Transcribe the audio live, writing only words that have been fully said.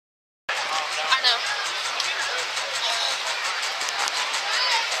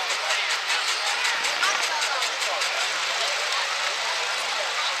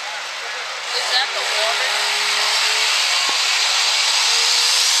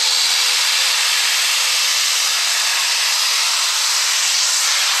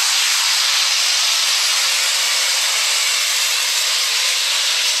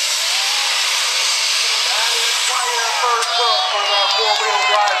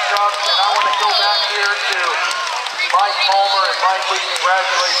Mike Palmer, and Mike, we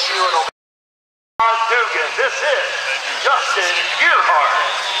congratulate you and Dugan. This is Justin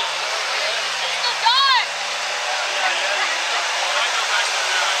Gearhart.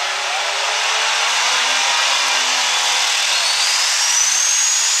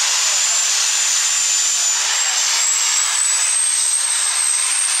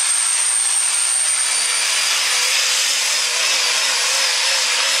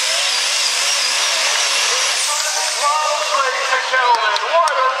 Gentlemen,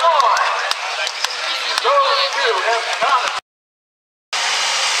 what a run! Those two have got it.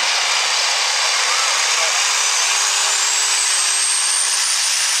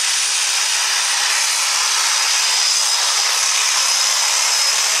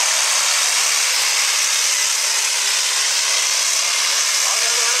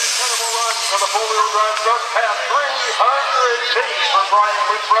 Incredible run for the four-wheel drive truck past 300 feet from Brian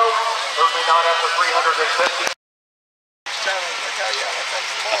Whitbro. Certainly not after 350.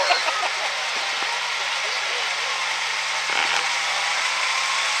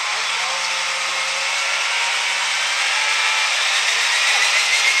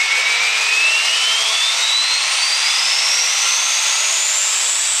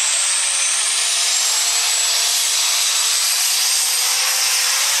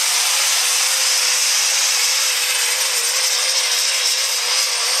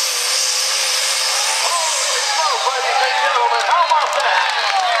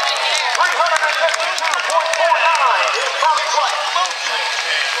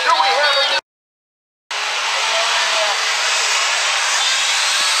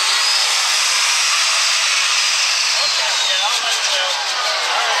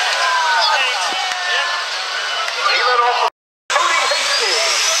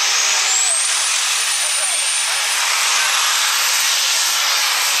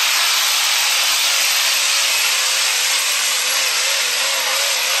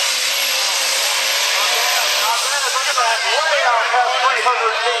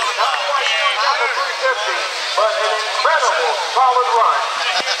 But an incredible solid run.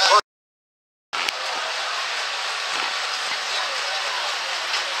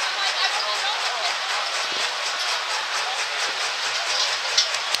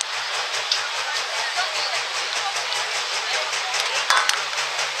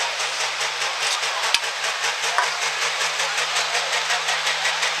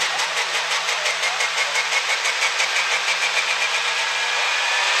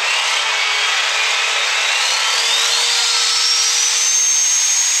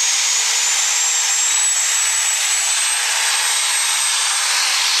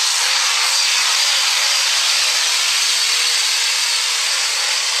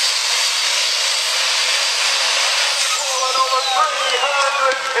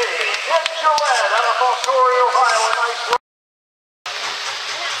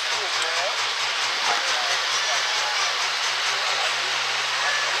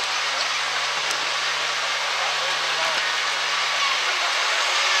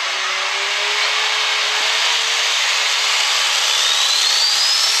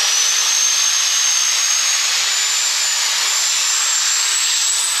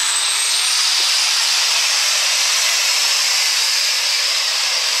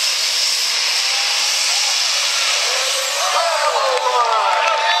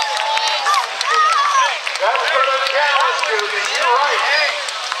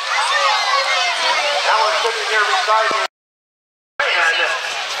 Here beside me, and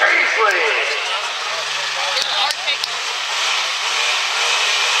Paisley.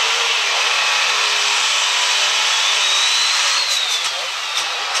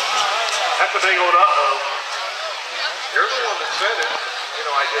 That's a big old uh-oh. You're the one that said it. You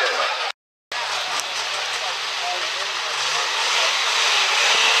know I did.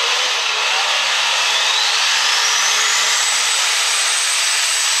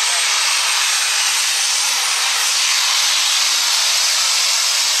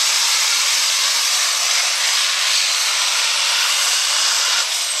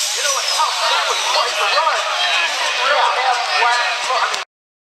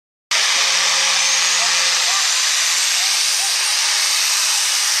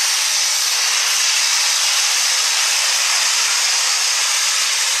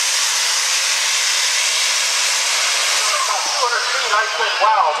 I said,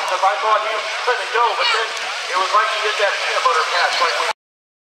 wow, because I thought he was going to go, but then it was like he did that peanut butter patch, like we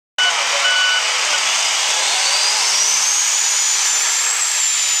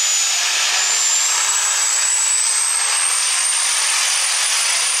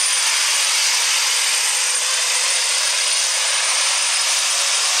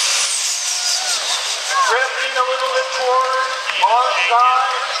drifting a little bit forward, on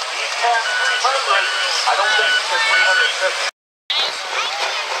side. He's past 300. I don't think he said 350.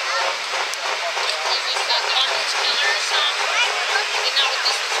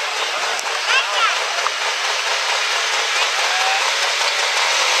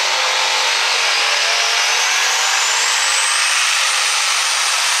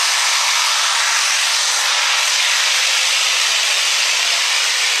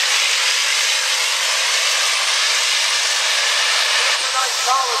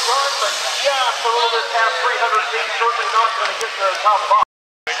 Solid run, but just a little bit past 300 feet. Certainly not going to get to the top box.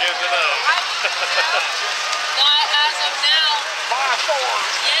 It gives it up. Not as of now. By 4.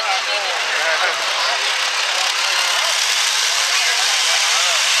 Yes, you did it.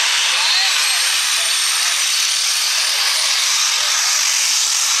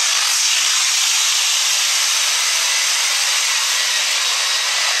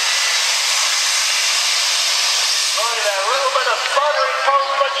 A little bit of sputtering,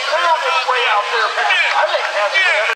 folks, but now it's way out there. I think that's